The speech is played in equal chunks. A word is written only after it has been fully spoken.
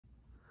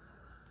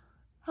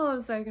Hello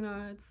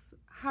Psychonauts,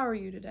 how are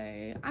you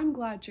today? I'm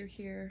glad you're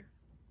here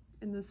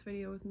in this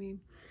video with me.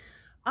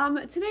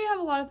 Today I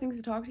have a lot of things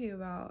to talk to you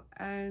about,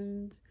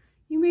 and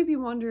you may be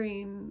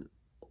wondering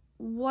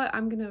what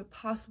I'm gonna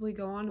possibly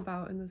go on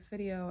about in this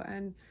video,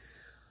 and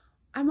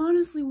I'm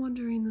honestly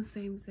wondering the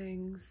same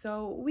thing,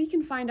 so we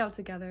can find out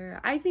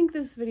together. I think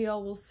this video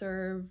will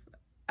serve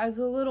as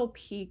a little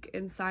peek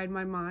inside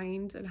my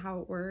mind and how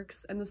it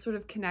works, and the sort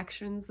of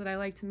connections that I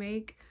like to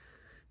make,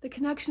 the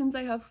connections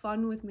I have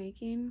fun with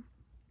making.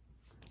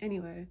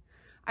 Anyway,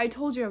 I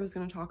told you I was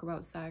going to talk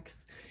about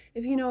sex.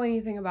 If you know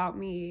anything about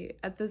me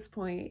at this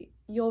point,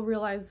 you'll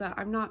realize that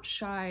I'm not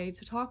shy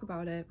to talk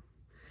about it.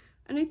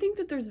 And I think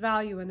that there's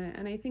value in it,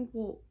 and I think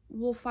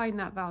we'll find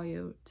that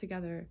value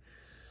together.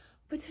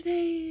 But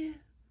today,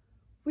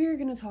 we're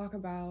going to talk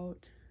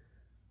about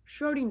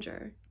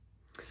Schrödinger.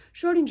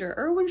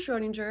 Erwin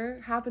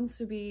Schrödinger happens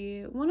to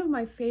be one of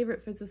my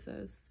favorite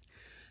physicists.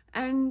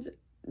 And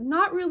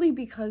not really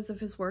because of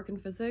his work in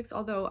physics,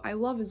 although I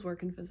love his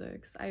work in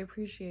physics, I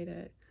appreciate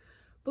it,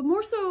 but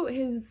more so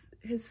his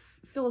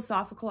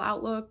philosophical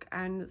outlook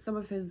and some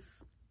of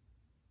his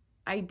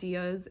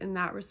ideas in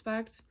that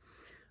respect.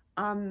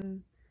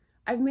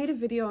 I've made a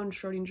video on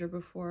Schrödinger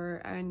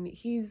before, and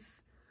he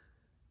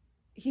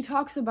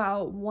talks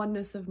about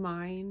oneness of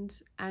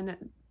mind,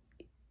 and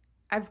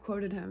I've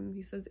quoted him.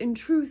 He says, "In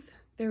truth,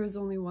 there is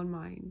only one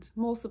mind.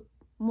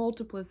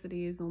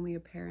 Multiplicity is only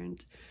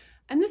apparent."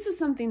 And this is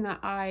something that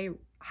I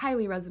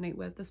highly resonate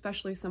with,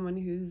 especially someone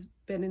who's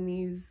been in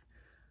these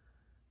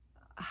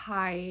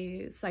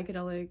high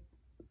psychedelic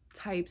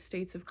type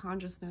states of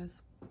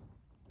consciousness.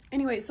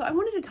 Anyway, so I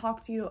wanted to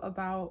talk to you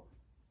about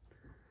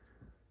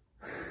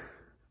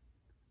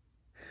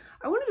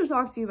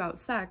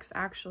sex,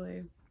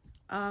 actually.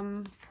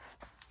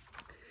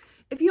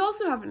 If you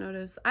also haven't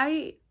noticed,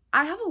 I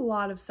have a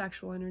lot of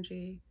sexual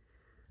energy.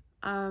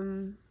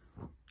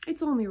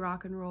 It's only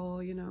rock and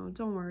roll, you know,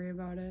 don't worry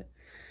about it.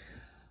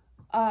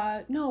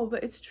 No,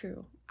 but it's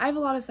true. I have a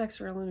lot of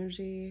sexual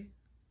energy.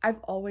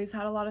 I've always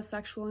had a lot of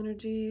sexual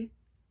energy,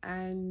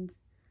 and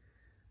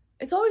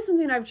it's always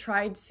something I've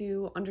tried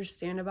to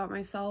understand about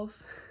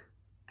myself.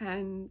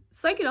 And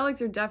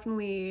psychedelics are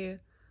definitely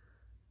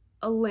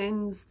a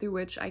lens through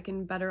which I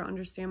can better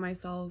understand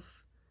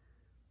myself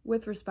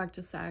with respect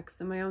to sex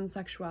and my own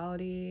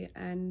sexuality.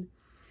 And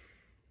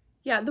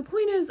yeah, the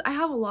point is, I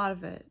have a lot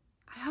of it.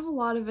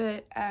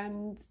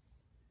 And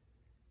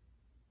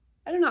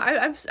I don't know,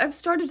 I've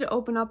started to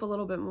open up a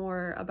little bit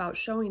more about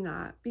showing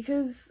that,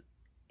 because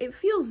it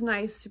feels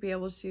nice to be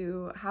able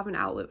to have an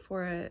outlet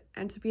for it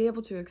and to be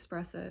able to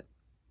express it.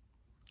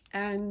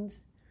 And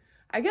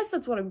I guess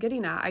that's what I'm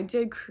getting at. I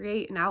did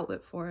create an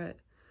outlet for it.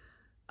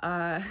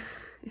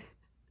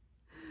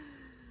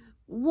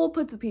 We'll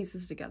put the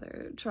pieces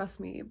together, trust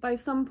me. By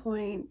some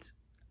point,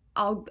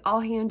 I'll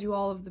hand you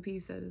all of the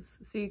pieces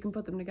so you can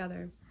put them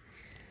together.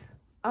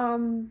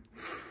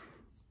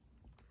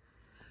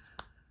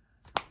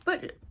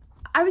 But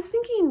I was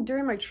thinking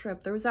during my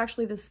trip, there was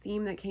actually this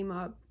theme that came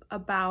up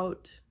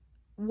about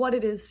what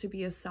it is to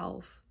be a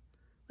self.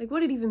 Like,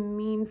 what it even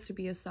means to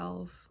be a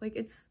self. Like,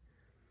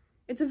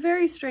 it's a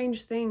very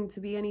strange thing to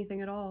be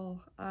anything at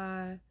all,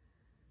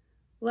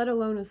 let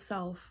alone a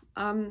self.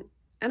 And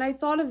I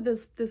thought of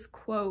this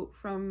quote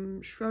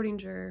from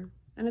Schrödinger,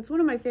 and it's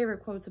one of my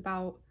favorite quotes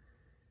about,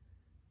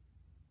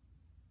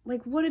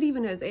 like, what it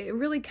even is. It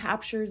really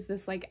captures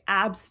this, like,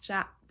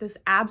 abstract,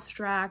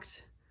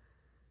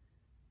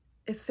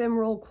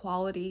 ephemeral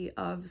quality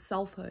of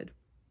selfhood.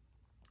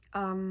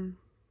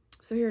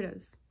 So here it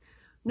is.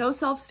 No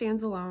self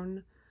stands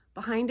alone.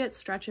 Behind it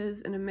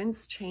stretches an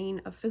immense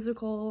chain of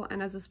physical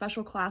and, as a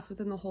special class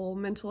within the whole,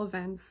 mental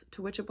events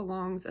to which it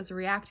belongs as a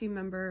reacting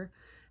member,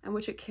 and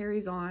which it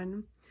carries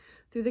on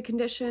through the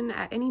condition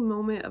at any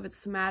moment of its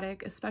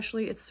somatic,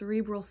 especially its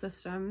cerebral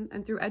system,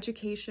 and through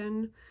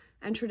education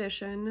and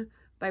tradition,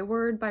 by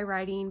word, by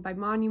writing, by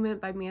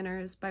monument, by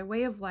manners, by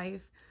way of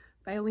life,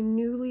 by a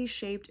newly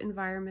shaped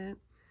environment,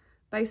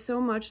 by so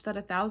much that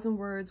 1,000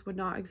 words would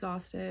not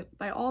exhaust it.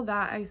 By all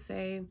that, I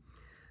say,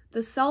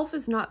 the self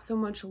is not so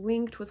much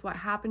linked with what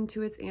happened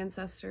to its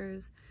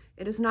ancestors.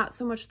 It is not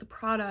so much the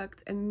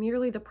product and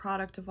merely the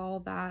product of all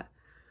that,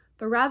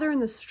 but rather, in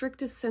the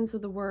strictest sense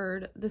of the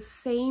word, the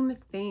same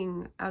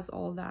thing as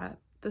all that,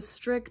 the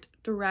strict,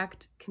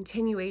 direct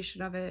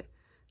continuation of it,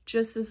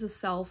 just as the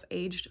self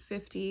aged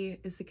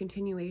 50 is the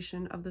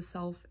continuation of the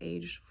self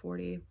aged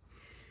 40.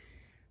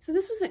 So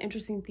this was an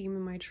interesting theme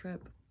in my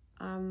trip.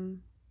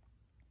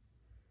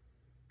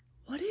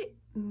 What it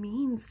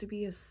means to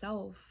be a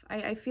self.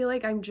 I feel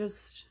like I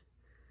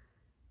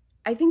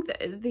think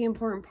that the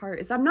important part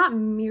is I'm not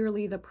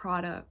merely the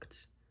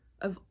product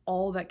of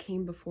all that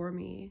came before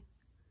me.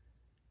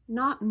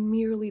 Not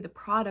merely the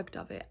product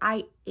of it.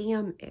 I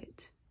am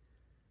it.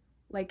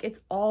 Like, it's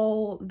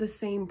all the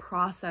same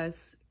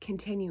process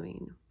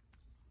continuing.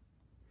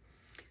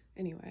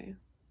 Anyway,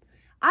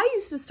 I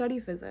used to study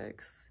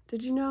physics.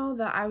 Did you know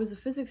that I was a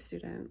physics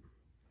student?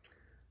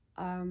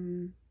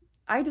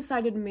 I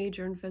decided to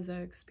major in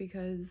physics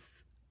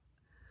because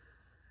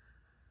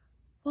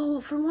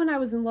Well, for one, I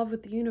was in love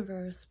with the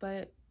universe,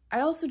 but I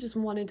also just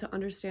wanted to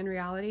understand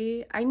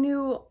reality. I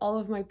knew all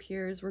of my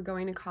peers were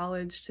going to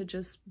college to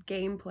just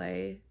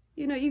gameplay.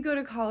 You know, you go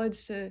to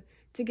college to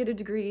get a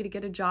degree, to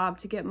get a job,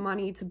 to get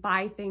money, to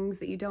buy things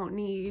that you don't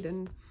need.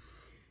 And,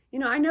 you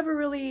know, I never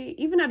really,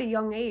 even at a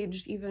young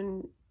age,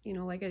 even, you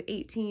know, like at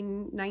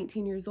 18,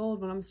 19 years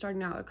old when I'm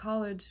starting out at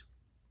college,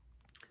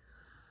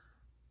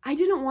 I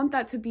didn't want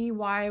that to be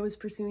why I was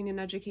pursuing an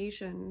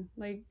education.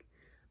 Like,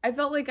 I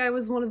felt like I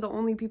was one of the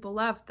only people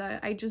left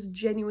that I just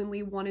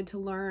genuinely wanted to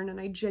learn, and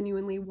I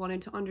genuinely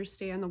wanted to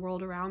understand the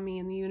world around me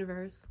and the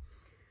universe.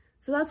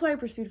 So that's why I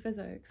pursued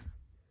physics.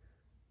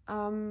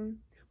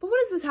 But what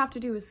does this have to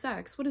do with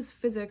sex? What does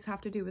physics have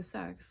to do with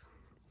sex?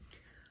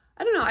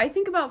 I don't know. I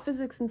think about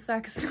physics and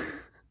sex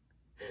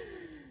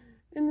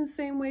in the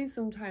same way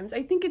sometimes.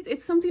 I think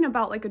it's something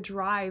about like a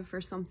drive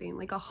for something,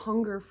 like a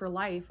hunger for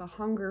life, a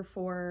hunger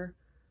for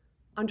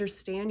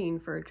understanding,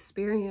 for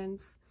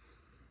experience.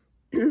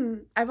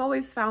 I've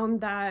always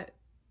found that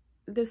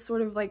this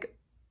sort of like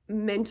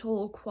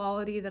mental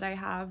quality that I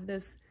have,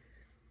 this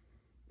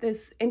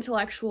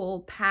intellectual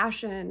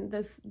passion,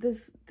 this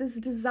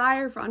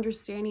desire for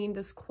understanding,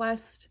 this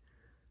quest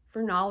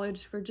for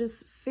knowledge, for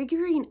just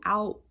figuring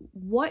out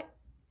what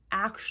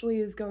actually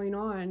is going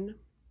on.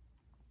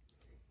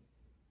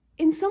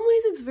 In some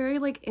ways, it's very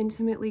like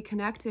intimately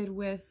connected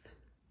with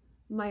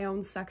my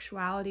own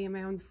sexuality and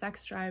my own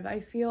sex drive. I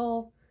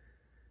feel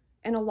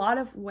in a lot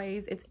of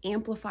ways it's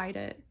amplified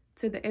it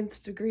to the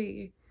nth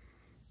degree.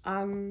 I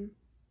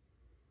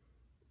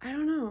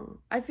don't know.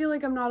 I feel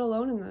like I'm not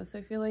alone in this.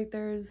 I feel like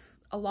there's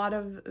a lot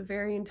of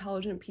very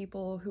intelligent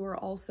people who are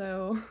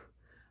also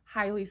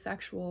highly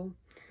sexual.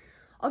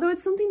 Although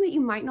it's something that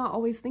you might not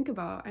always think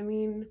about. I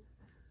mean,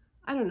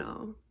 I don't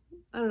know.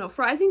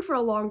 I think for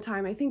a long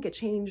time, I think it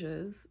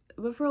changes.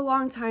 But for a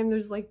long time,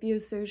 there's like the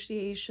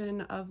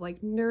association of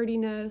like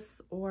nerdiness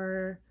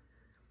or,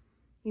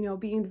 you know,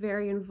 being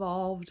very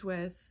involved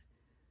with,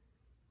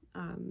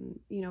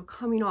 you know,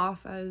 coming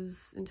off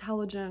as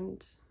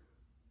intelligent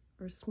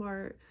or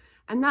smart,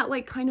 and that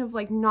like kind of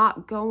like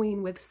not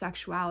going with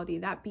sexuality,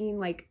 that being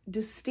like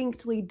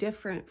distinctly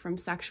different from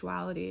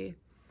sexuality,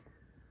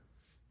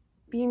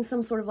 being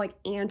some sort of like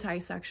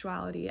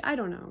anti-sexuality. I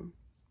don't know.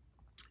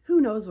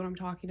 Who knows what I'm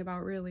talking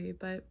about really,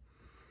 but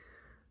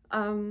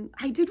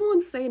I did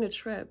once say in a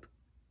trip,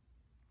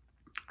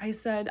 I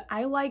said,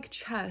 I like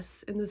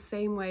chess in the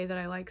same way that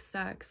I like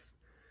sex.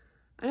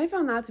 And I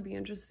found that to be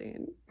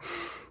interesting.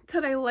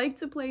 That I like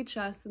to play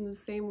chess in the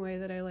same way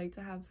that I like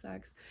to have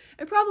sex.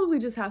 It probably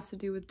just has to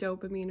do with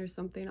dopamine or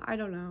something. I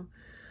don't know.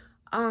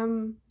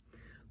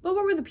 But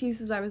what were the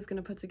pieces I was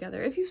going to put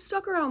together? If you've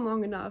stuck around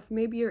long enough,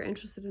 maybe you're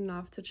interested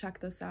enough to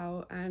check this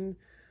out. And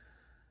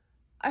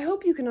I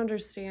hope you can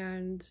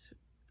understand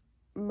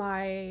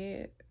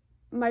my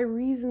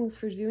reasons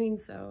for doing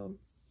so.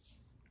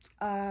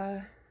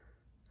 But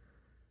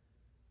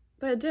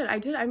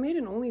I made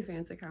an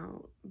OnlyFans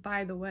account,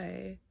 by the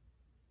way.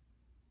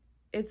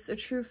 It's a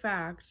true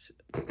fact.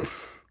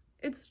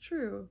 It's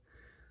true.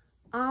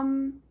 I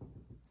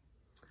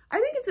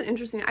think it's an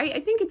interesting, I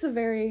think it's a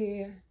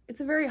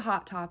very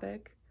hot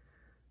topic.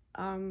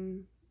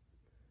 You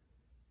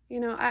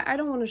know, I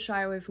don't want to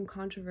shy away from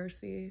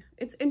controversy.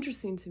 It's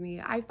interesting to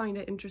me. I find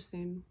it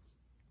interesting.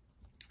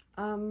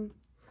 No,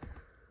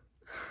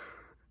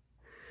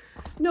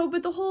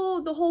 but the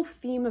whole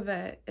theme of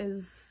it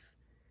is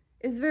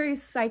very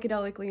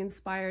psychedelically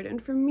inspired.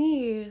 And for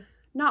me,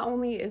 not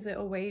only is it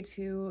a way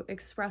to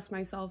express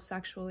myself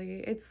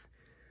sexually,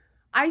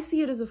 I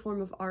see it as a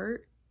form of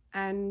art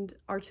and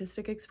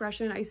artistic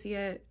expression. I see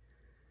it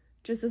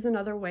just as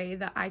another way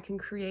that I can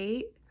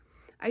create.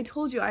 I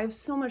told you I have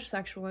so much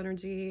sexual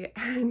energy,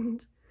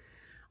 and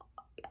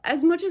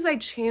as much as I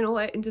channel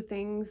it into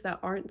things that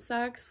aren't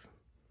sex,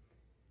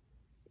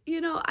 you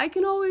know, I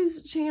can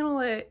always channel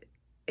it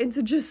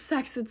into just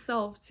sex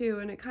itself too,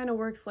 and it kind of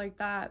works like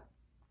that.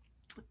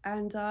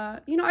 And,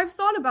 you know, I've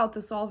thought about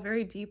this all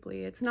very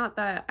deeply. It's not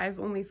that I've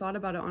only thought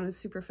about it on a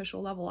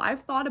superficial level.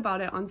 I've thought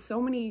about it on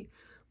so many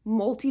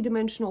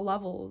multi-dimensional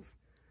levels.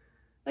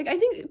 Like, I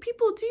think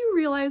people, do you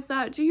realize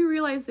that? Do you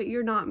realize that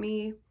you're not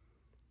me?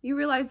 You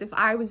realize if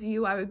I was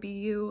you, I would be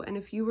you, and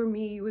if you were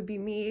me, you would be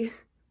me.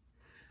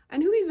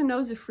 And who even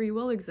knows if free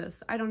will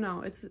exists? I don't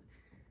know.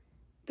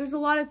 There's a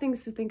lot of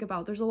things to think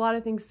about. There's a lot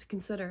of things to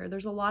consider.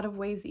 There's a lot of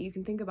ways that you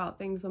can think about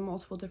things on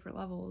multiple different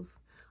levels.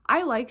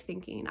 I like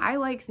thinking,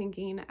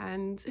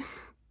 and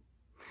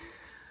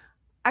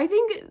I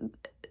think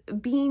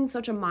being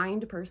such a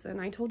mind person,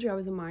 I told you I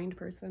was a mind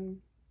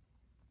person,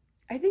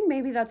 I think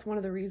maybe that's one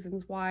of the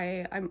reasons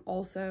why I'm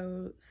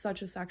also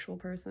such a sexual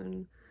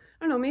person.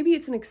 I don't know, maybe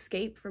it's an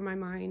escape for my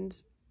mind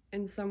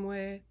in some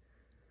way.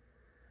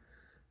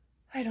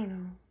 I don't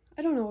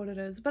know what it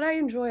is, but I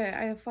enjoy it.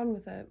 I have fun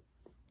with it.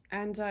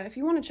 And if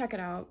you want to check it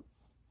out,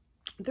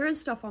 there is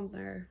stuff on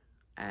there.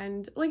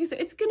 And like I said,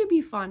 it's gonna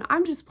be fun.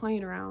 I'm just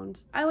playing around.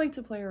 I like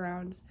to play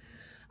around.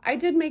 I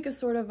did make a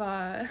sort of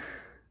I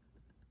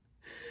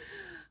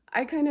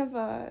kind of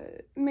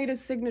made a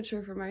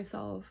signature for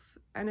myself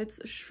and it's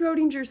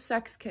Schrödinger's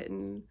sex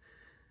kitten,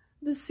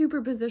 the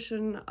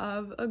superposition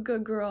of a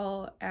good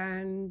girl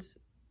and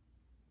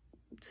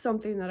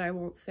something that I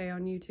won't say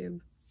on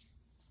YouTube.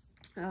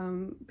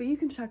 But you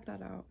can check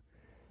that out.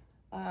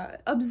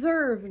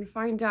 Observe and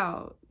find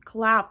out.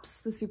 Collapse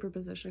the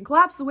superposition.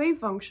 Collapse the wave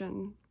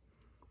function.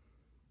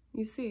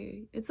 You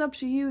see, it's up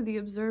to you, the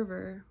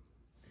observer.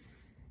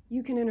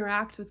 You can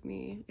interact with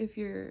me if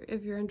you're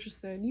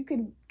interested. You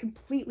could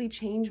completely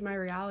change my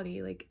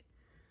reality. Like,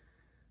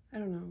 I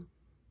don't know.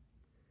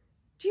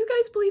 Do you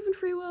guys believe in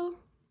free will?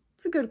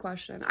 It's a good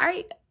question.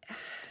 I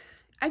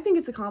think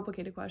it's a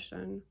complicated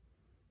question.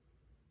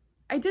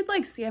 I did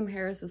like Sam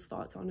Harris's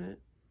thoughts on it.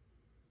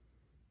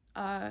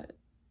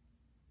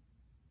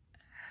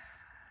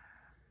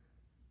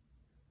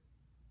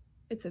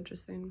 It's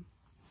interesting.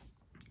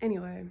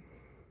 Anyway,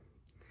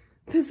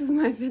 this is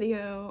my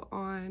video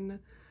on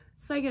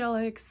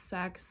psychedelics,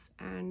 sex,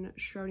 and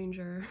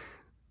Schrödinger.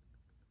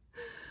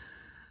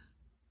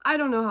 I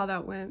don't know how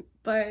that went,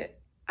 but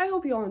I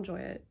hope you all enjoy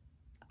it.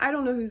 I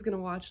don't know who's gonna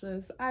watch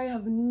this. I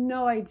have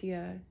no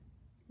idea.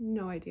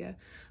 No idea.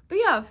 But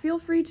yeah, feel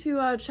free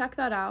to check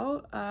that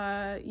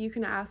out. You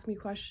can ask me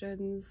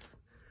questions,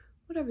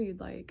 whatever you'd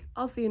like.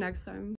 I'll see you next time.